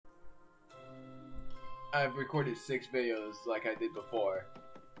I've recorded 6 videos like I did before,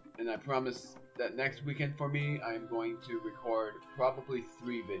 and I promise that next weekend for me, I'm going to record probably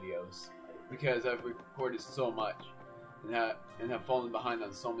 3 videos, because I've recorded so much and have fallen behind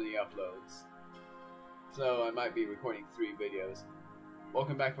on so many uploads. So I might be recording 3 videos.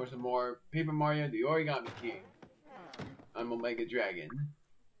 Welcome back for some more Paper Mario: The Origami King. I'm Omega Dragon.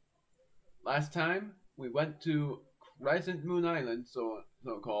 Last time we went to Crescent Moon Island, so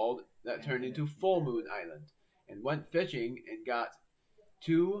called, that turned into Full Moon Island, and went fishing and got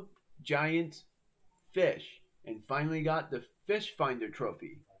 2 giant fish, and finally got the Fish Finder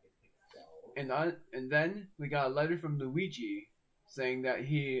trophy. And then we got a letter from Luigi saying that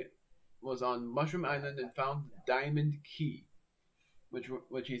he was on Mushroom Island and found the Diamond Key,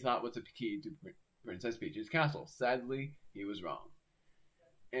 which he thought was a key to Princess Peach's castle. Sadly, he was wrong.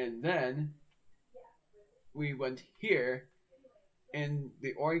 And then we went here in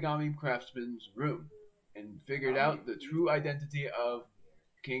the Origami Craftsman's room and figured out the true identity of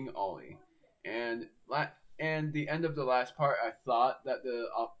King Ollie. And the end of the last part, I thought that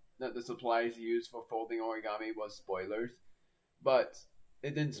the supplies used for folding origami was spoilers, but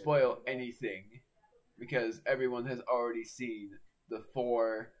it didn't spoil anything because everyone has already seen the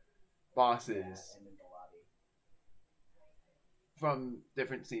 4 bosses from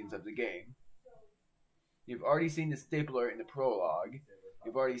different scenes of the game. You've already seen the stapler in the prologue.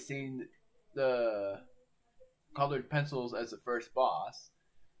 You've already seen the colored pencils as the first boss.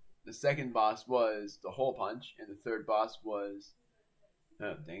 The second boss was the hole punch, and the third boss was...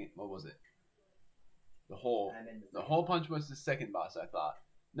 oh, dang it, what was it? The hole punch was the second boss, I thought.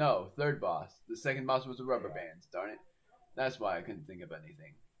 No, third boss. The second boss was the rubber bands, darn it. That's why I couldn't think of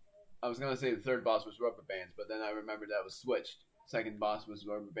anything. I was going to say the third boss was rubber bands, but then I remembered that was switched. Second boss was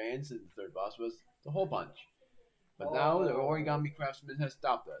rubber bands, and the third boss was the hole punch. But now the Origami Craftsman has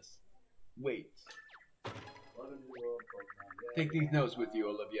stopped us. Wait. Take these notes with you,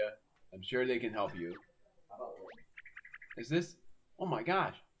 Olivia. I'm sure they can help you. Is this... oh my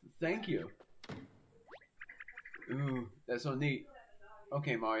gosh. Thank you. Ooh, that's so neat.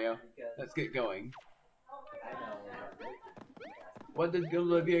 Okay, Mario. Let's get going. What did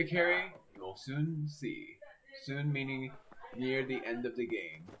Olivia carry? You'll soon see. Soon meaning near the end of the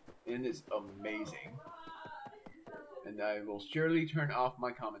game. And it's amazing. And I will surely turn off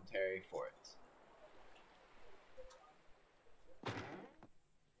my commentary for it.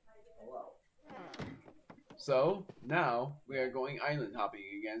 So, now, we are going island hopping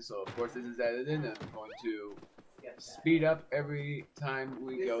again, so of course this is edited, and I'm going to speed up every time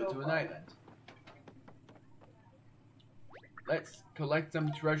we go to an island. Let's collect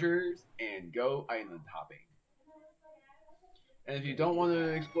some treasures and go island hopping. And if you don't want to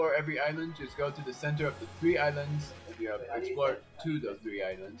explore every island, just go to the center of the 3 islands if you have explored 2 of the 3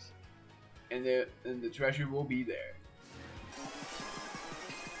 islands, and the treasure will be there.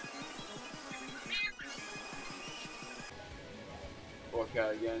 Orca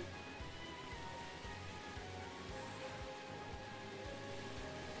again.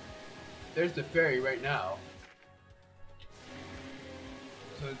 There's the ferry right now.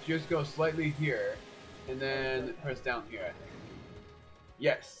 So just go slightly here, and then press down here, I think.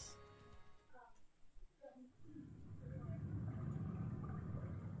 Yes.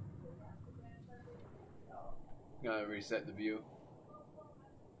 Gotta reset the view.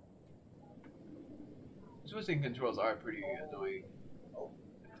 Switching controls are pretty annoying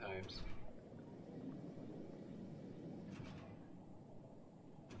at times.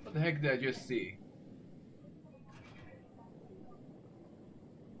 What the heck did I just see?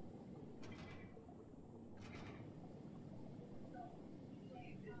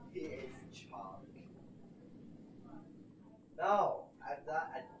 It is chalk. No, I'm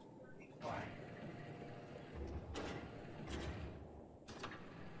not. Come on.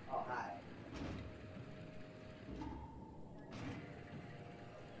 Oh, hi.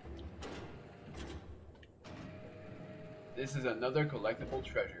 This is another collectible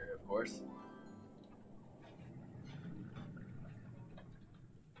treasure, of course.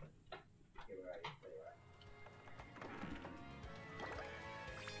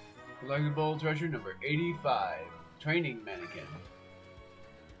 Collectible treasure number 85, Training Mannequin.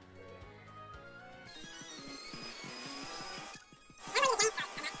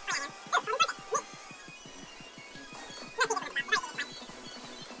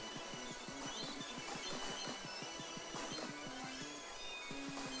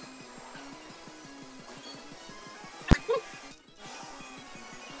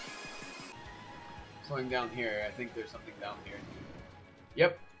 Slowing down here, I think there's something down here.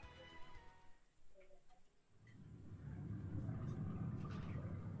 Yep.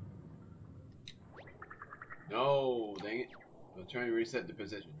 No, dang it. I'm trying to reset the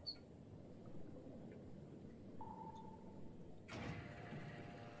positions.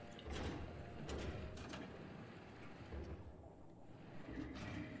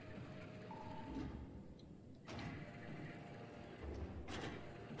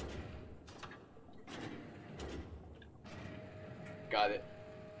 Got it.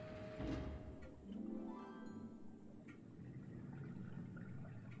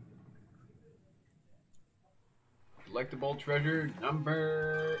 Collectible treasure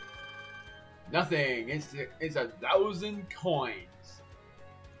number... Nothing. It's 1,000 coins.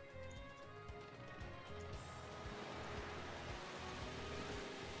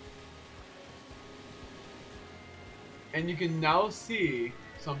 And you can now see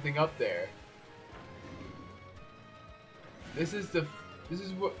something up there. This is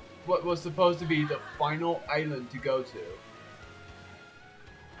what was supposed to be the final island to go to.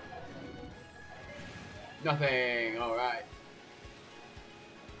 Nothing. All right.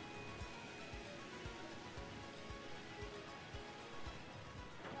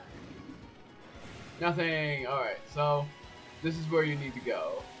 Nothing. All right. So this is where you need to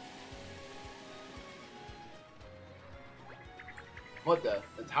go. What the?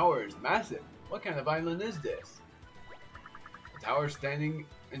 The tower is massive. What kind of island is this? The tower standing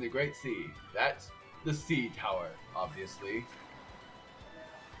in the Great Sea. That's the sea tower, obviously.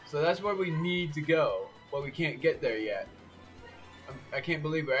 So that's where we need to go, but we can't get there yet. I can't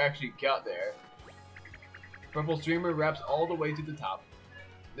believe we actually got there. Purple streamer wraps all the way to the top.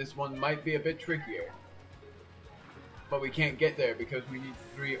 This one might be a bit trickier. But we can't get there because we need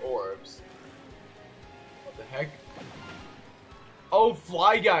 3 orbs. What the heck? Oh,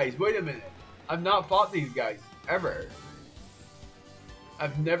 fly guys! Wait a minute. I've not fought these guys, ever.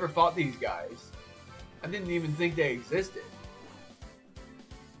 I've never fought these guys. I didn't even think they existed.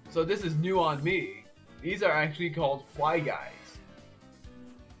 So this is new on me. These are actually called fly guys.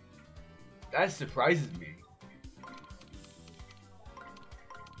 That surprises me.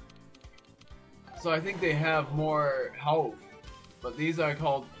 So I think they have more health, but these are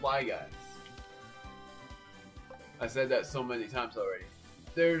called fly guys. I said that so many times already.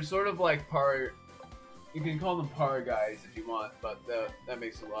 They're sort of like power. You can call them power guys if you want, but that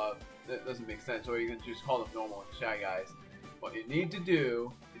makes that doesn't make sense. Or you can just call them normal shy guys. What you need to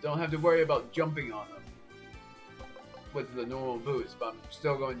do, you don't have to worry about jumping on them with the normal boots, but I'm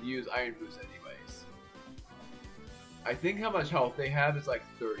still going to use iron boots anyways. I think how much health they have is like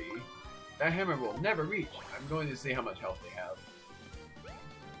 30. That hammer will never reach. I'm going to see how much health they have.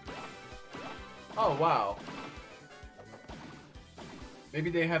 Oh wow. Maybe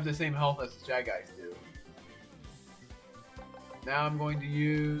they have the same health as the Shy Guys do. Now I'm going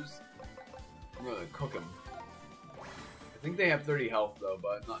to cook them. I think they have 30 health though,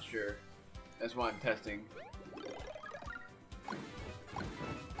 but I'm not sure. That's why I'm testing.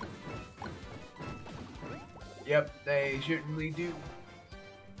 Yep, they certainly do.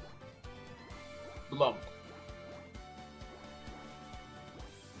 Blump.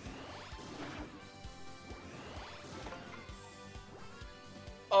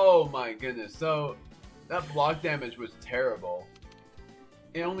 Oh my goodness, so that block damage was terrible.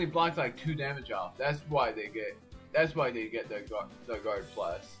 It only blocked like 2 damage off. That's why they get the guard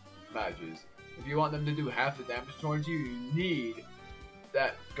plus badges. If you want them to do half the damage towards you, you need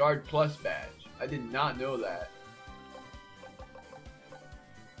that guard plus badge. I did not know that.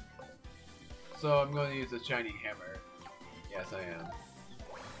 So I'm going to use the shiny hammer. Yes, I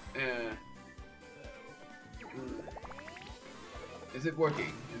am. Is it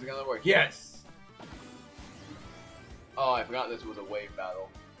working? Is it gonna work? Yes! Oh, I forgot this was a wave battle.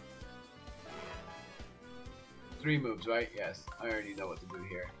 3 moves, right? Yes. I already know what to do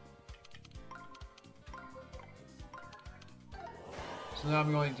here. So now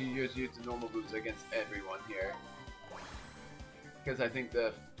I'm going to just use the normal moves against everyone here. Because I think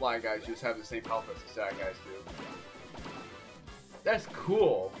the fly guys just have the same health as the side guys do. That's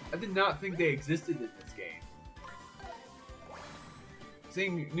cool! I did not think they existed in this game.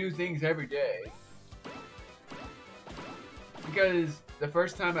 Seeing new things every day. Because the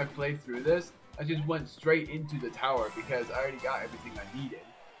first time I played through this, I just went straight into the tower because I already got everything I needed.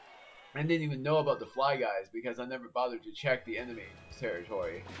 I didn't even know about the fly guys because I never bothered to check the enemy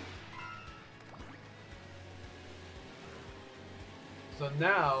territory. So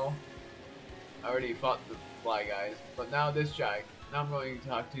now, I already fought the fly guys, but now this guy, now I'm going to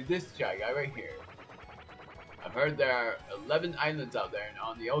talk to this guy right here. I've heard there are 11 islands out there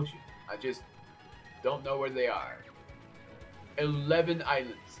on the ocean. I just don't know where they are. 11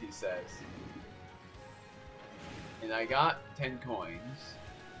 islands, he says. And I got 10 coins.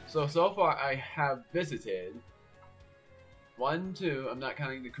 So far I have visited 1, 2. I'm not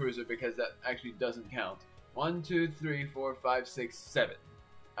counting the cruiser because that actually doesn't count. 1, 2, 3, 4, 5, 6, 7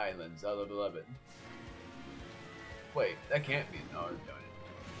 islands out of 11. Wait, that can't be. No, I'm doing it.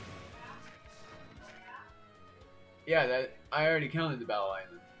 Yeah, that I already counted the battle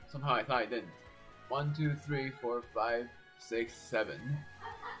island. Somehow I thought I didn't. 1, 2, 3, 4, 5, 6, 7.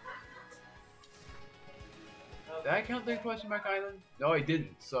 Did I count the question mark island? No, I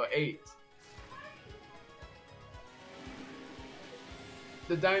didn't. So 8.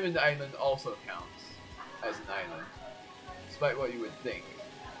 The Diamond Island also counts as an island, despite what you would think.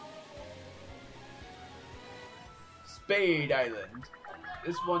 Spade Island.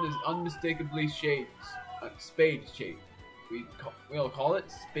 This one is unmistakably spade shaped. We'll call it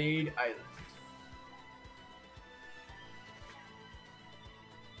Spade Island.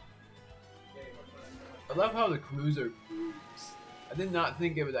 I love how the cruiser moves. I did not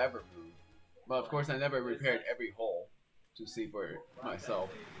think it would ever move. But of course I never repaired every hole to see for myself.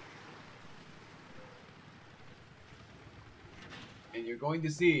 And you're going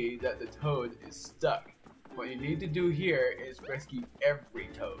to see that the toad is stuck. What you need to do here is rescue every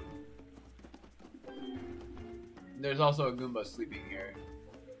toad. There's also a Goomba sleeping here.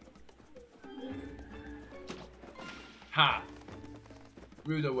 Ha!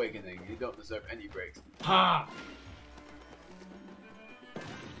 Rude awakening. You don't deserve any breaks. Ha!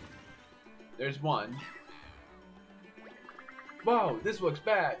 There's one. Wow, this looks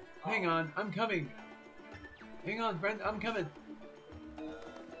bad. Hang on, I'm coming. Hang on, friend, I'm coming.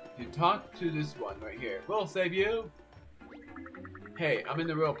 You talk to this one right here. We'll save you. Hey, I'm in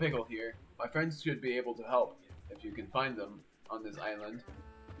the real pickle here. My friends should be able to help if you can find them on this island.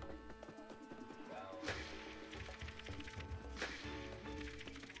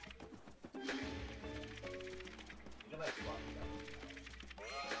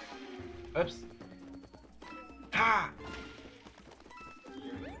 Oops. Ha!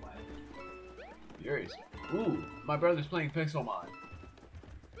 Furious. Ooh, my brother's playing Pixelmon.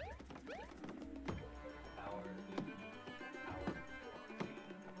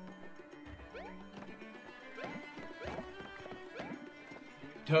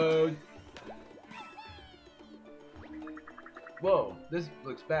 Toad. Whoa, this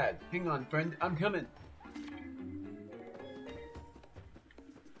looks bad. Hang on, friend, I'm coming.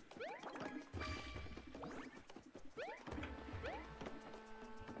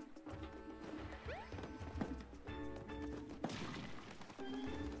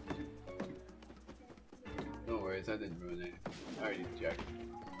 No worries, I didn't ruin it. I already checked.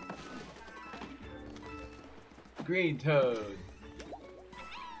 Green Toad.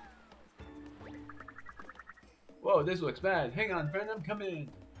 Whoa, this looks bad. Hang on, friend, I'm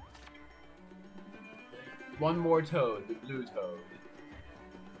coming. One more toad, the blue toad.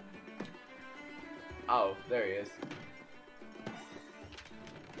 Oh, there he is.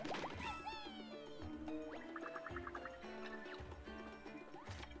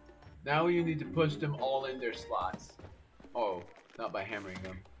 Now you need to push them all in their slots. Oh, not by hammering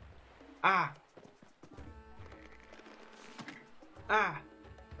them. Ah! Ah!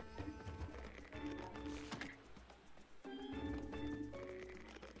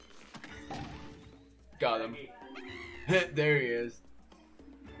 Got him. There he is.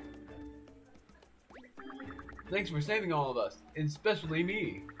 Thanks for saving all of us, especially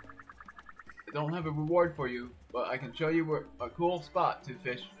me. I don't have a reward for you, but I can show you a cool spot to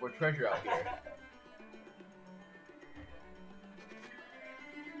fish for treasure out here.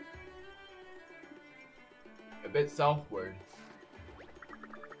 A bit southward.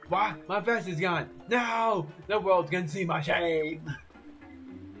 What? My vest is gone! No! The world can see my shame!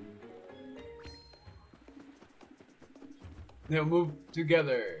 They'll move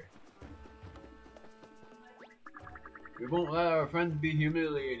together. We won't let our friends be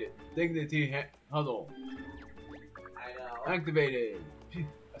humiliated. Dignity huddle. I know. Activated.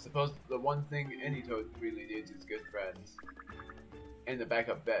 I suppose the one thing any toad really needs is good friends. And a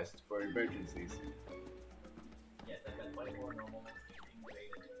backup vest for emergencies. Yes, I've got 24 normal.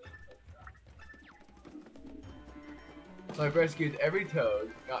 So I've rescued every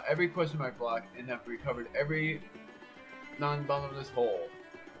toad, got every question mark block, and have recovered every non-bottomless hole.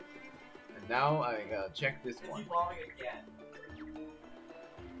 And now I gotta check this one. Is he falling again?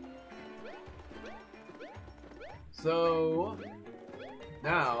 So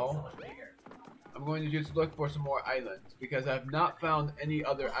now So much bigger. I'm going to just look for some more islands because I have not found any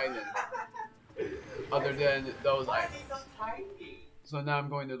other islands other than those Why is islands. he so tiny? So now I'm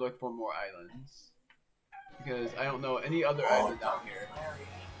going to look for more islands because I don't know any other island out here.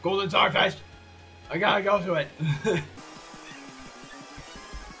 Golden Starfish! I gotta go to it!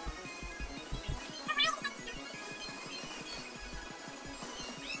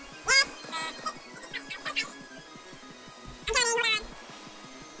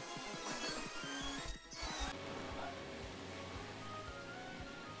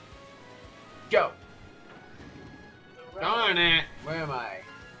 Go! It's a red. Darn it! Where am I?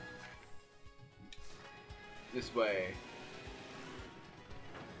 This way.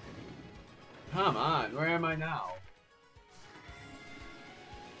 Come on, where am I now?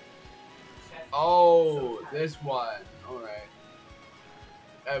 Chest Oh, so tight. this one. Alright.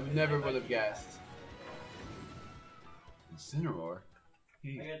 I never would have guessed. Incineroar?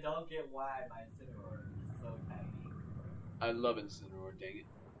 Like, I don't get why my Incineroar is so tiny. I love Incineroar, dang it.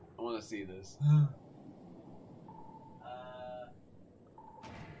 I want to see this. And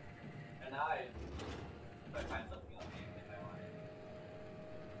now if I find something else if I want it.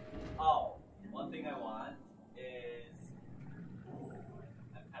 Oh, one thing I want is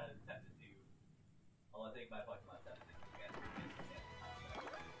I'm kind of tempted to. I want to take my Pokemon tempted to get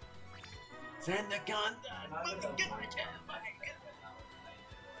Sandaconda! I'm gonna go for it.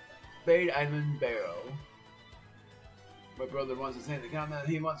 Spade Island Barrow. My brother wants a Sandaconda and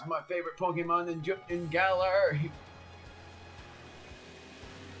he wants my favorite Pokemon in Galar.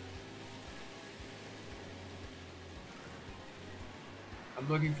 I'm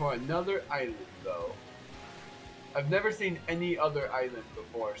looking for another island though. I've never seen any other island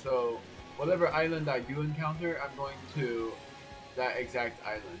before, so whatever island I do encounter, I'm going to that exact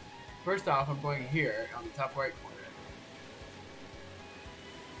island. First off, I'm going here on the top right corner.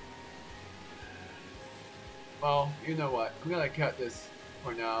 Well, you know what? I'm gonna cut this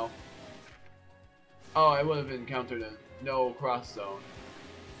for now. Oh, I would have encountered a no cross zone.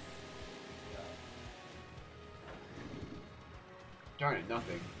 Darn it,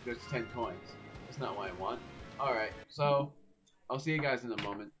 nothing. There's 10 coins. That's not what I want. Alright, so I'll see you guys in a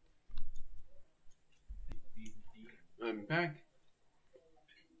moment. I'm back.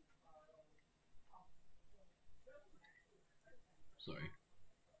 Sorry.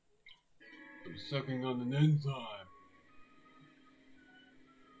 I'm sucking on an enzyme.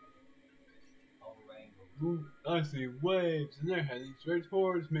 Ooh, I see waves and they're heading straight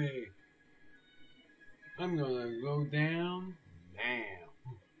towards me. I'm gonna go down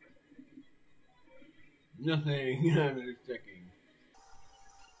now. Nothing. I'm just checking.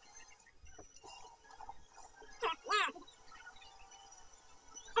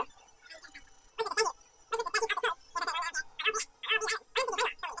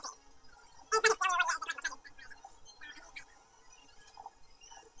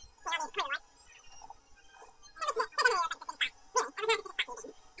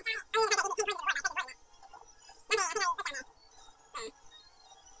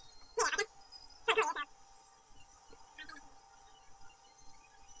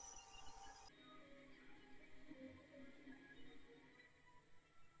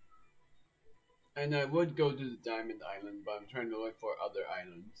 And I would go to the Diamond Island, but I'm trying to look for other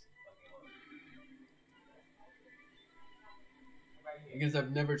islands. Because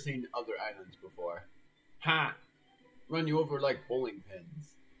I've never seen other islands before. Ha! Run you over like bowling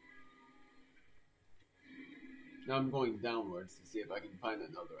pins. Now I'm going downwards to see if I can find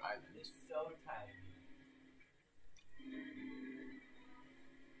another island. It's so tiny.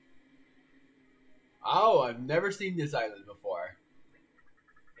 Oh, I've never seen this island before.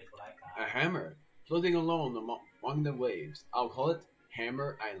 It's what I A got. hammer, floating alone among the waves. I'll call it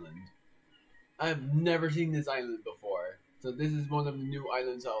Hammer Island. I've never seen this island before, so this is one of the new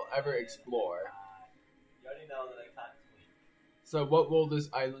islands I'll ever explore. You already know that I caught Tweak. So what will this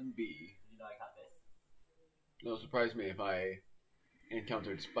island be? You know I caught this. It'll surprise me if I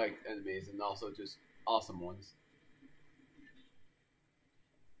encountered spiked enemies and also just awesome ones.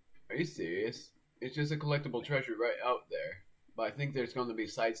 Are you serious? It's just a collectible treasure right out there. But I think there's going to be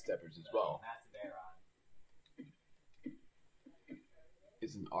sidesteppers as well. Massive Aeron.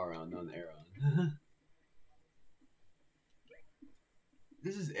 It's an Aron, not an Aeron.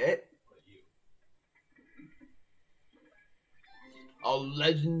 This is it? Put you. A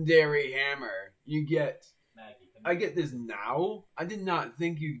legendary hammer. You get... Maggie, I get this now? I did not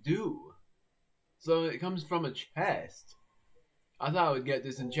think you do. So it comes from a chest. I thought I would get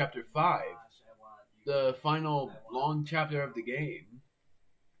this in chapter 5. The final long chapter of the game.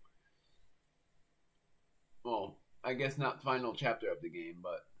 Well, I guess not final chapter of the game,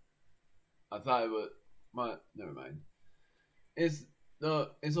 but I thought it would. But never mind. It's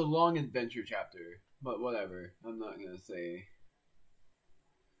a long adventure chapter, but whatever. I'm not gonna say.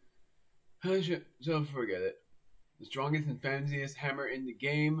 So forget it. The strongest and fanciest hammer in the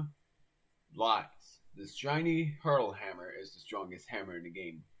game lies. This shiny hurl hammer is the strongest hammer in the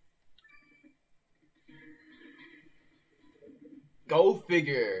game. Go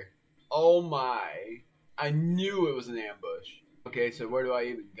figure. Oh my. I knew it was an ambush. Okay, so where do I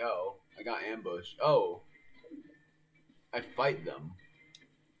even go? I got ambushed. Oh. I fight them.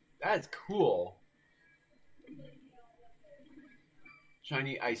 That's cool.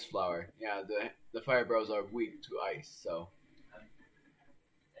 Shiny ice flower. Yeah, the fire bros are weak to ice, so.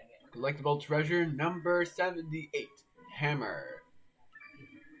 Dang it. Collectible treasure number 78. Hammer.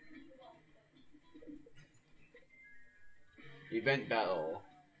 Event battle.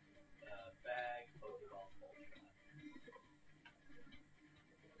 Bag, Pokeball, Pokemon.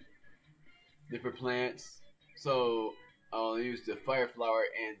 Different plants. So I'll use the fire flower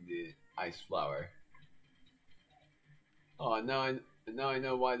and the ice flower. Oh, now I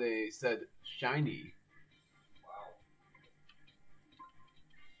know why they said shiny. Wow.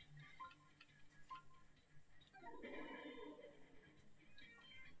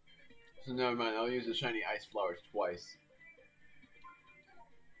 So never mind. I'll use the shiny ice flowers twice.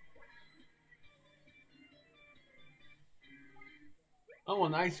 I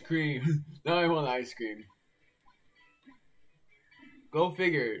want ice cream. Now I want ice cream. Go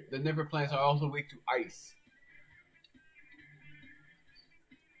figure. The nipper plants are also weak to ice.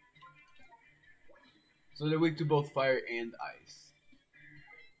 So they're weak to both fire and ice.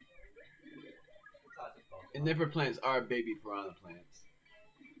 Classic Pokemon. And nipper plants are baby piranha plants.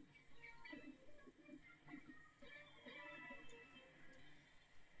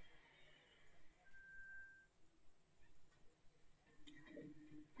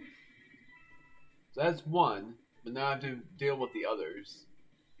 So that's one, but now I have to deal with the others.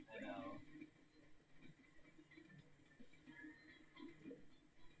 I know.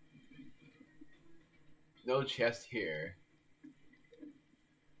 No chest here.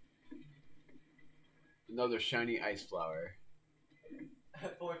 Another shiny ice flower.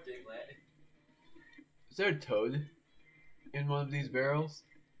 Poor Diglett. Is there a toad in one of these barrels?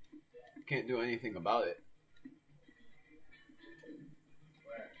 Can't do anything about it.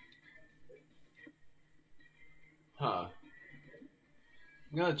 Where? Huh.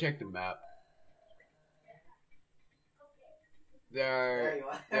 I'm gonna check the map. There you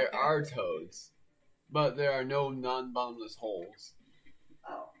are. There are toads, but there are no non-bottomless holes.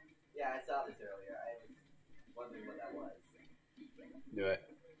 Oh. Yeah, I saw this earlier. I was wondering what that was. Do it.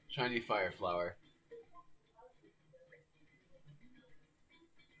 Shiny fire flower.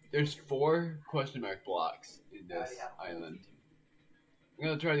 There's 4 question mark blocks in this island. I'm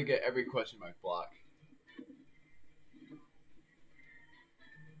gonna try to get every question mark block.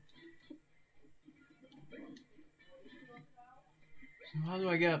 So how do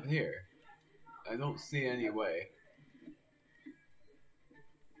I get up here? I don't see any way.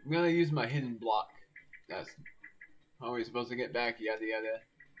 I'm gonna use my hidden block. That's how are we supposed to get back, yada yada.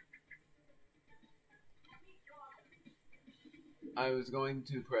 I was going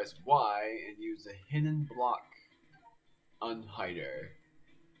to press Y and use the hidden block unhider.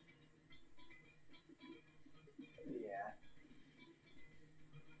 Yeah.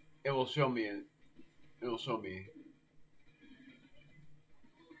 It will show me.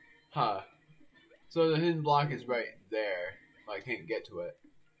 Huh. So the hidden block is right there. But I can't get to it.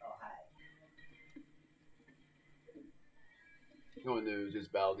 Oh, hi. I'm going to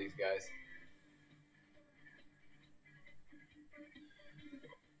just battle these guys.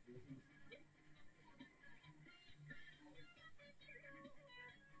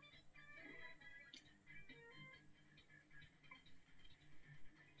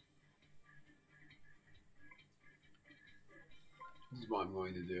 This is what I'm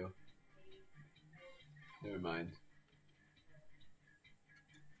going to do. Never mind.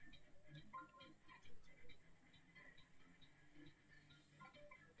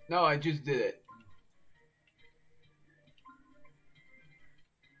 No, I just did it.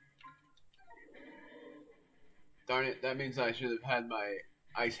 Darn it, that means I should have had my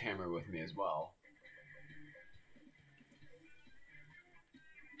ice hammer with me as well.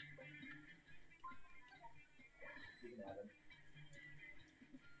 You can have him.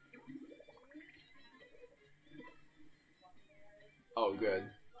 Oh, good.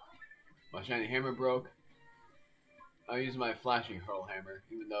 My shiny hammer broke. I'll use my flashing hurl hammer,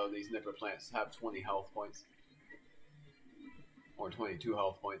 even though these nipper plants have 20 health points. Or 22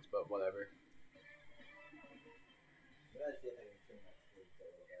 health points, but whatever. I'm gonna see if I can trim that sleeve a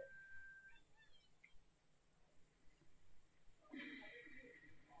little bit.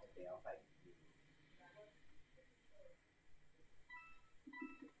 Okay, I'll fight you.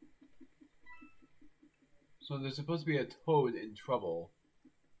 So there's supposed to be a toad in trouble.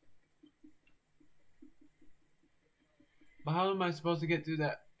 But how am I supposed to get through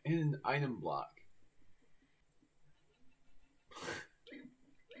that hidden item block?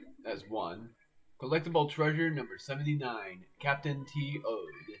 That's one. Collectible treasure number 79. Captain T. Ode.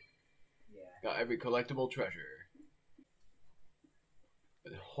 Yeah. Got every collectible treasure.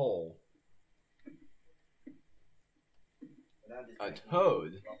 But hole. A just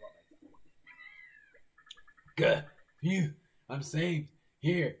toad. Gah! Phew! I'm saved.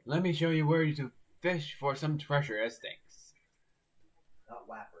 Here, let me show you where to fish for some treasure that stinks. Not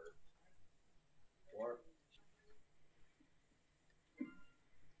Wapper. Or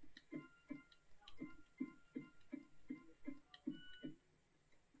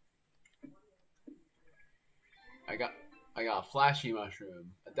I got a flashy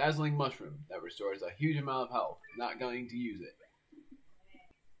mushroom, a dazzling mushroom that restores a huge amount of health. Not going to use it.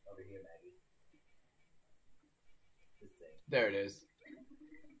 over here, Maggie. This thing. There it is.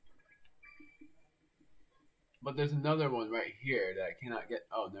 But there's another one right here that I cannot get.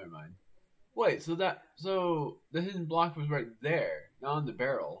 Oh, never mind. Wait, so the hidden block was right there, not on the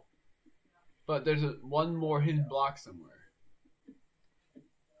barrel. But there's one more hidden block somewhere.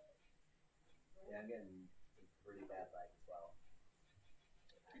 Yeah, I'm getting some pretty bad lag as well.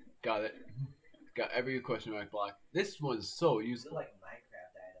 Got it. Got every question mark block. This one's so These are useful. like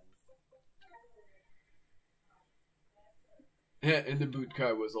Minecraft items. In the boot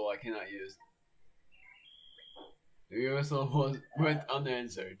card whistle I cannot use. The whistle went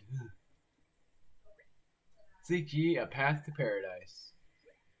unanswered. Seek ye a path to paradise.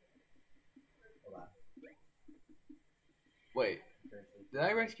 Hold on. Wait, did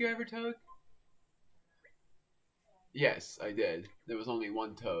I rescue every toad? Yes, I did. There was only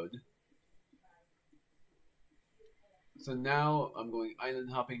one toad. So now I'm going island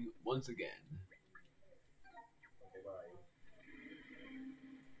hopping once again. Okay, where are you?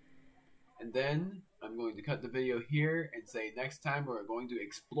 And then I'm going to cut the video here and say next time we're going to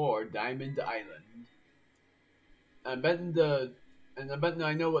explore Diamond Island. I'm betting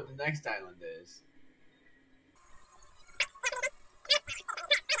I know what the next island is.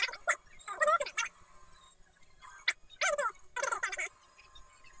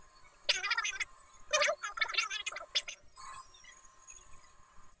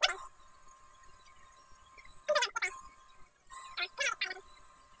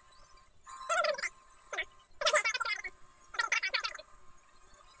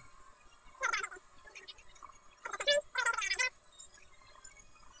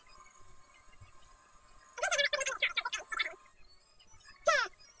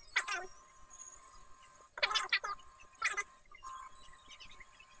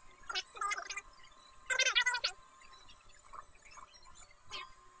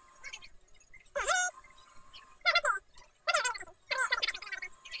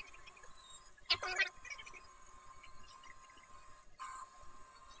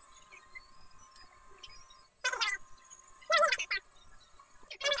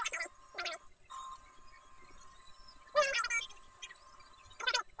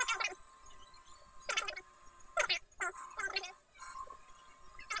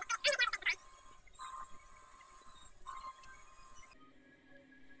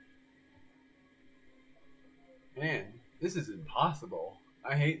 Man, this is impossible.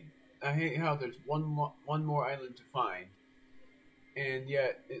 I hate how there's one more island to find, and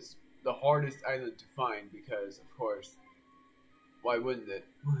yet it's the hardest island to find because, of course, why wouldn't it?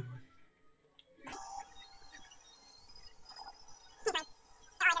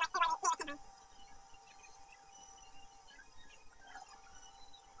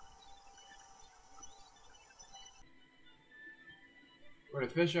 Where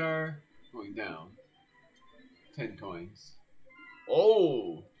the fish are, going down. 10 coins.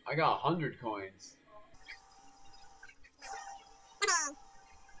 Oh, I got 100 coins.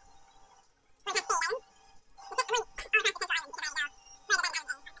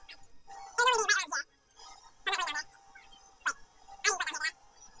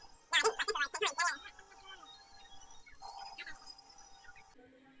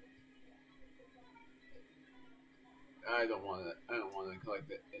 I don't want to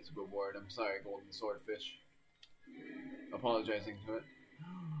collect it as a reward. I'm sorry, golden swordfish. Apologizing to it.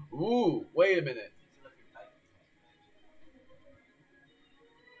 Ooh, wait a minute.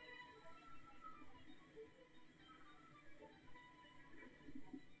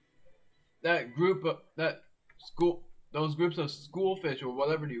 Those groups of schoolfish or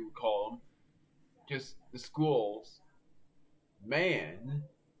whatever you would call them, just the schools. Man,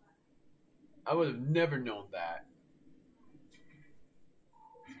 I would have never known that.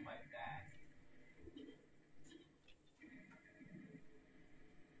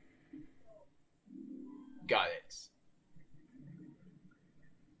 Got it.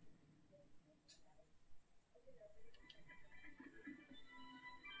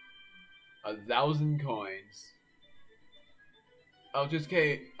 $1,000 coins. I'll just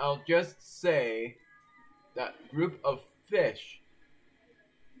say that group of fish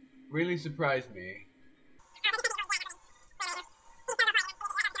really surprised me.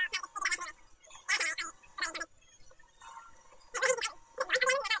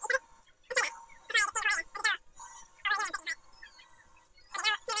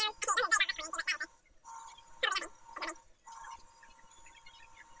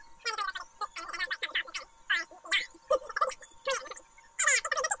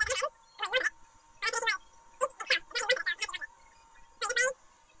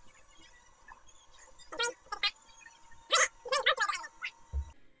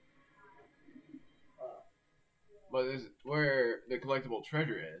 But this is where the collectible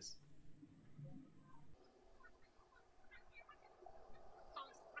treasure is.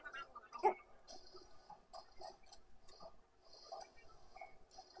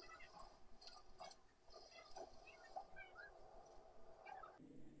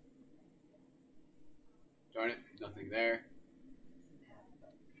 Darn it, nothing there.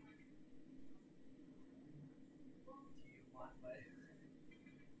 Do you want my?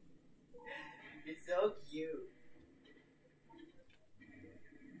 It's so cute.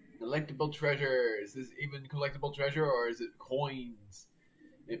 Collectible treasure. Is this even collectible treasure or is it coins?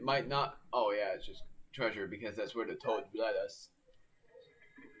 It might not. Oh yeah, it's just treasure because that's where the toad led us.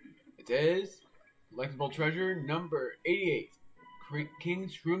 It is collectible treasure number 88. King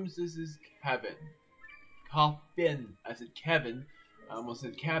Shroom's cabin. Coffin. I said Kevin. I almost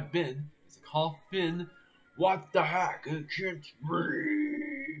said cabin. It's a coffin. What the heck? I can't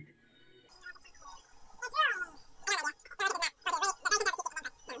read.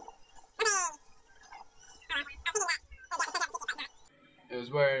 It was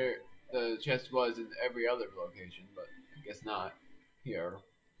where the chest was in every other location, but I guess not here.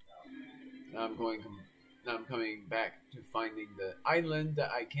 Now I'm coming back to finding the island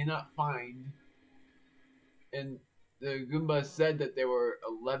that I cannot find. And the Goombas said that there were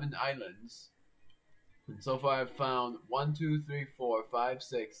 11 islands. And so far I've found 1, 2, 3, 4, 5,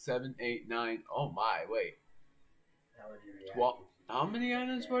 6, 7, 8, 9. Oh my, wait. How would you react? 12. How many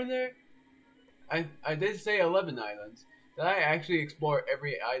islands were there? I did say 11 islands. Did I actually explore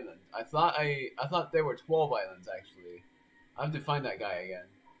every island? I thought there were 12 islands actually. I have to find that guy again.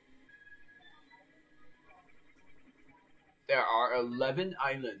 There are 11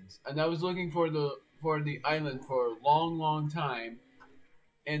 islands, and I was looking for the island for a long time,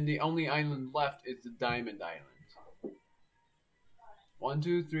 and the only island left is the Diamond Island. 1,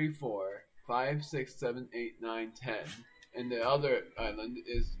 2, 3, 4, 5, 6, 7, 8, 9, 10, and the other island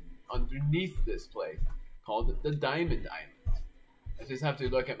is underneath this place, called the Diamond Island. I just have to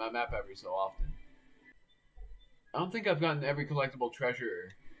look at my map every so often. I don't think I've gotten every collectible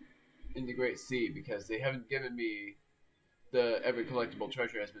treasure in the Great Sea because they haven't given me the every collectible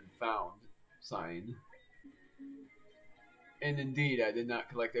treasure has been found sign. And indeed, I did not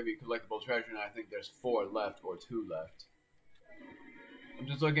collect every collectible treasure, and I think there's 4 left or 2 left. I'm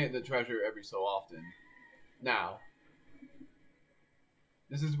just looking at the treasure every so often. Now,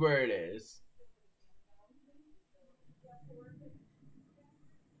 this is where it is.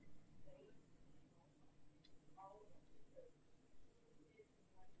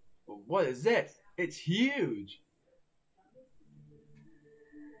 But what is this? It's huge!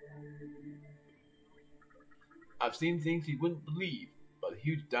 I've seen things you wouldn't believe, but a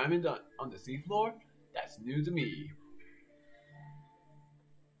huge diamond on the seafloor? That's new to me.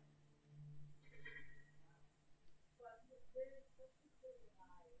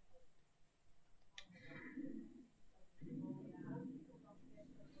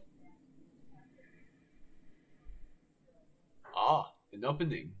 Ah, an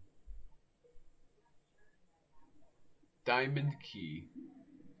opening. Diamond key.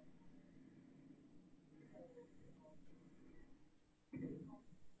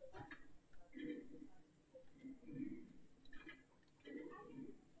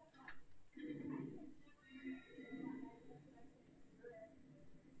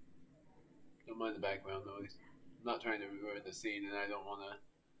 Don't mind the background noise. I'm not trying to ruin the scene, and I don't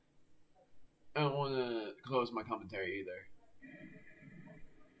want to close my commentary either.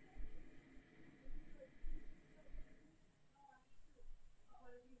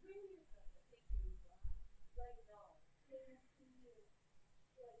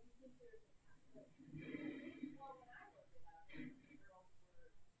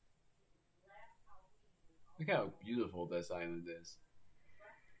 Look how beautiful this island is.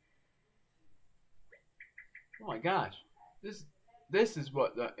 Oh my gosh. This is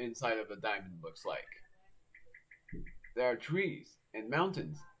what the inside of a diamond looks like. There are trees and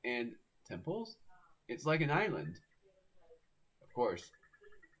mountains and temples. It's like an island. Of course.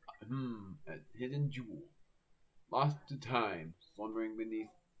 A hidden jewel. Lost to time, slumbering beneath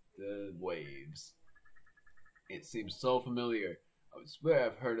the waves. It seems so familiar. I would swear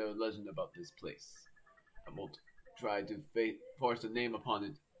I've heard a legend about this place. I won't try to force a name upon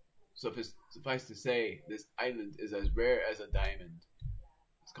it. Suffice to say, this island is as rare as a diamond.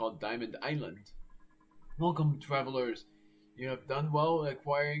 It's called Diamond Island. Welcome, travelers. You have done well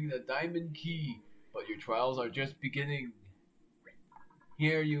acquiring the Diamond Key, but your trials are just beginning.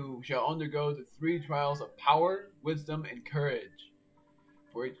 Here you shall undergo the 3 trials of power, wisdom, and courage.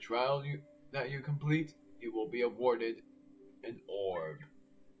 For each trial that you complete, you will be awarded an orb.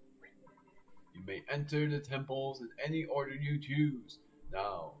 You may enter the temples in any order you choose.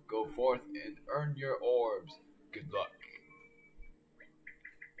 Now, go forth and earn your orbs. Good luck.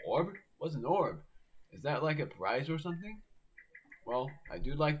 Orb? What's an orb? Is that like a prize or something? Well, I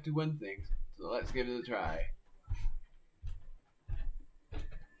do like to win things, so let's give it a try.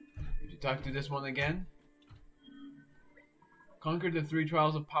 Did you talk to this one again? Conquer the 3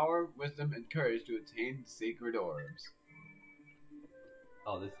 trials of power, wisdom, and courage to attain the sacred orbs.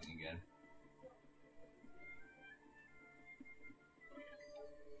 Oh, this thing again.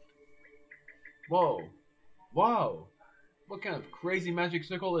 Whoa! Wow! What kind of crazy magic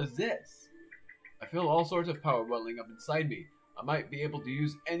circle is this? I feel all sorts of power welling up inside me. I might be able to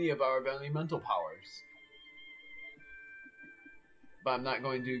use any of our elemental powers. But I'm not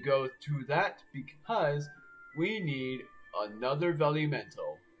going to go through that because we need another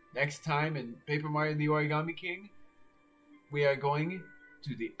Velimental. Next time in Paper Mario the Origami King, we are going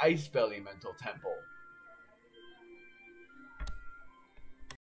to the Ice Velimental Temple.